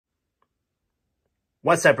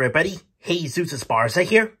What's up, everybody? Hey, Zeus Esparza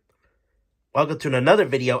here. Welcome to another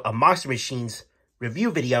video of Monster Machines review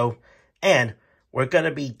video, and we're gonna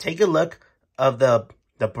be taking a look of the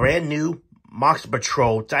brand new Monster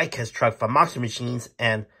Patrol diecast truck from Monster Machines,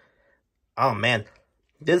 and oh man,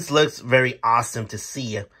 this looks very awesome to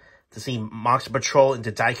see Monster Patrol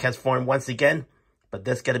into diecast form once again. But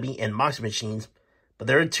this gonna be in Monster Machines, but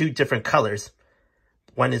there are two different colors.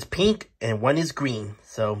 One is pink and one is green.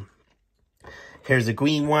 So here's the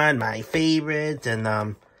green one, my favorite,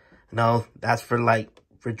 and that's for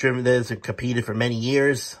driven this and competed for many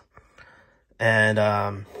years.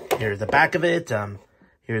 And here's the back of it.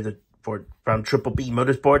 Here's from Triple B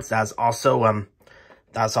Motorsports. That's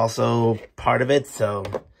also part of it. So,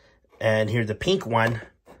 and here's the pink one.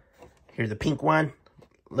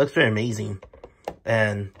 Looks very amazing.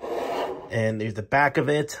 And there's the back of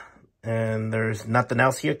it. And there's nothing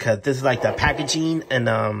else here because this is like the packaging and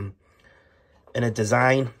a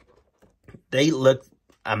design. They look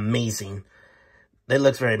amazing. They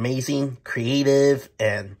look very amazing, creative,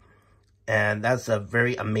 and that's a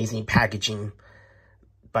very amazing packaging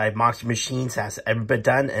by Monster Machines has ever been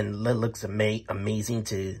done, and it looks amazing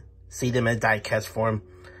to see them in diecast form.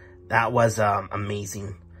 That was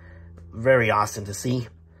amazing, very awesome to see.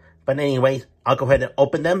 But anyway, I'll go ahead and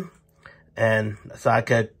open them, and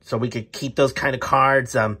so we could keep those kind of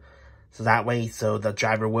cards. So that way, so the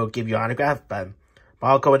driver will give you an autograph. But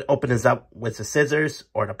I'll go and open this up with the scissors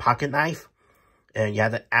or the pocket knife. And you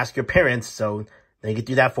have to ask your parents, so they can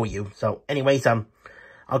do that for you. So anyways, I'll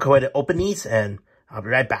go ahead and open these, and I'll be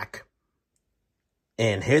right back.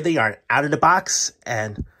 And here they are out of the box.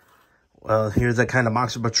 And, well, here's the kind of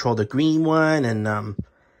Monster Patrol, the green one. And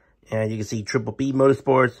you can see Triple B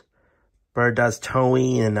Motorsports, Bird does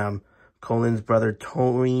towing, and Colin's brother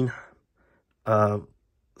towing,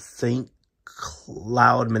 St.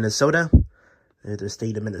 Cloud, Minnesota, the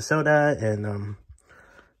state of Minnesota, and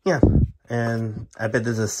yeah, and I bet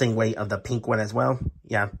there's a same way of the pink one as well.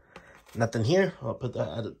 Yeah, nothing here. I'll put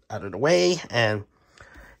that out of the way, and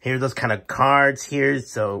here's those kind of cards here,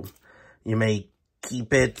 so you may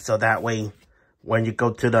keep it so that way when you go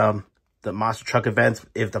to the monster truck events,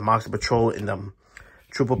 if the Monster Patrol and the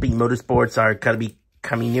Triple B Motorsports are gonna be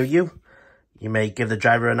coming near you, you may give the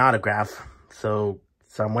driver an autograph. So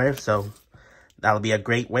somewhere, so that'll be a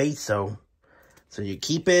great way. So you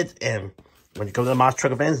keep it, and when you go to the monster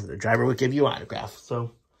truck events, the driver will give you an autograph.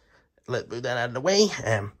 So let's move that out of the way,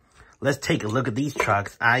 and let's take a look at these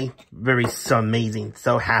trucks. So amazing,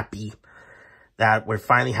 so happy that we're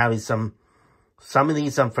finally having some of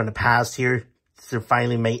these from the past here to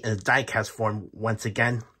finally made in a diecast form once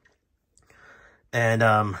again. And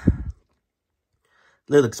it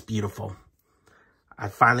looks beautiful. I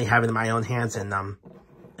finally have it in my own hands,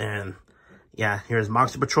 and yeah, here's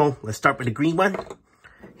Monster Patrol. Let's start with the green one.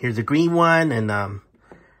 Here's the green one, and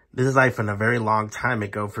this is like from a very long time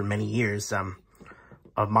ago, for many years,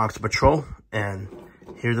 of Monster Patrol. And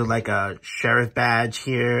here's like a sheriff badge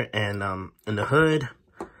here, and in the hood,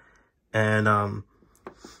 and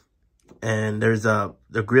there's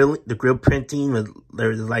the grill printing.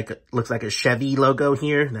 There's looks like a Chevy logo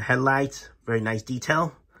here. The headlights, very nice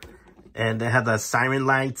detail. And they have the siren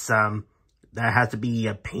lights, that has to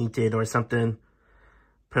be painted or something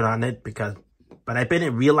put on it, but I bet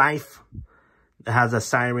in real life, it has the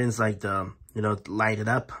sirens like light it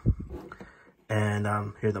up.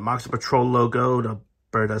 And, here's the Monster Patrol logo, the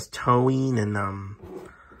bird does towing, and,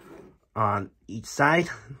 on each side,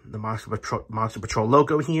 the Monster Patrol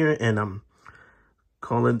logo here, and,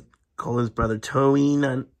 Colin's brother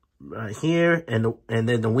towing, here, and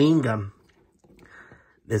then the wing,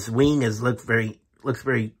 this wing looks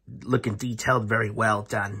very detailed, very well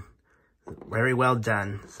done. Very well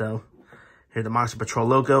done. So here's the Monster Patrol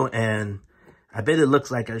logo, and I bet it looks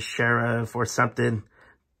like a sheriff or something.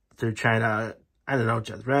 They're trying to, I don't know,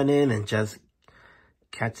 just run in and just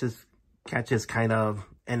catch his kind of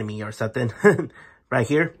enemy or something. Right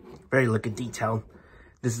here, very looking detail.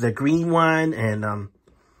 This is the green one, and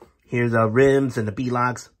here's the rims and the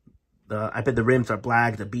B-locks. I bet the rims are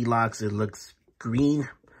black. The B-locks, it looks green.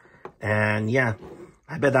 And yeah,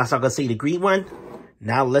 I bet that's all gonna see the green one.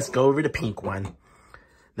 Now let's go over the pink one.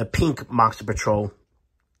 The pink Monster Patrol.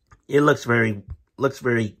 It looks very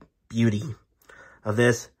beauty of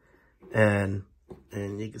this. And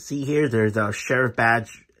you can see here, there's a sheriff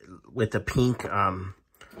badge with the pink, oh,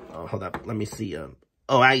 hold up, let me see.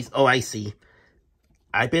 I see.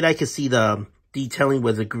 I bet I could see the detailing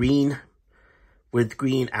with green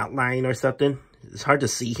outline or something. It's hard to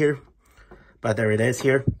see here, but there it is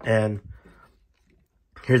here. And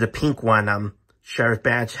here's a pink one. Sheriff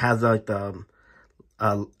badge has like the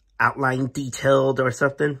outline detailed or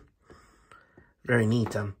something. Very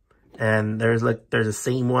neat. And there's the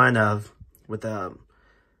same one with the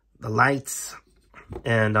lights,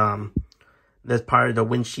 and this part of the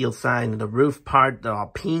windshield side and the roof part, they're all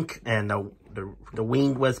pink, and the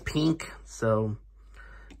wing was pink. So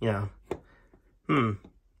yeah,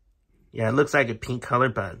 yeah, it looks like a pink color,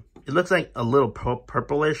 but it looks like a little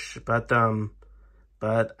purplish. But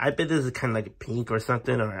I bet this is kind of like a pink or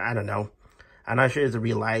something, or I don't know. I'm not sure it's a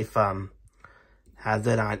real life has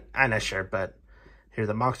it on. I'm not sure, but here's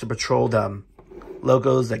the Monster Patrol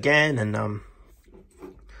logos again, and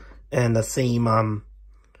the same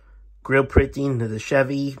grill printing to the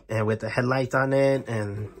Chevy, and with the headlights on it,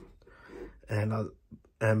 and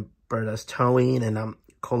Berta's towing, and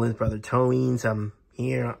Colin's brother towings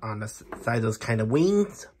here on the side of those kind of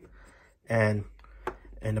wings, and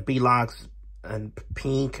the B-locks and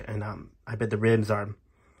pink, and I bet the rims are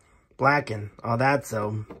black and all that.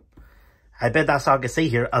 So I bet that's all I can say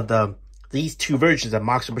here of these two versions of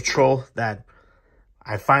Monster Patrol that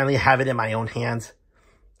I finally have it in my own hands.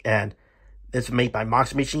 And it's made by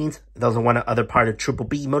Monster Machines. Those are one of the other part of Triple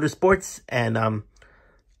B Motorsports, and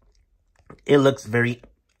it looks very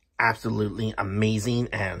absolutely amazing,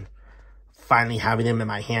 and finally having them in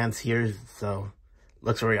my hands here, so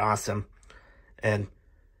looks very awesome. And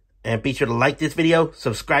be sure to like this video,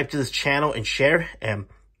 subscribe to this channel, and share, and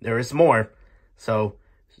there is more, so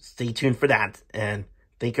stay tuned for that. And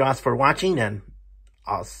thank you all for watching, and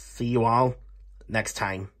I'll see you all next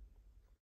time.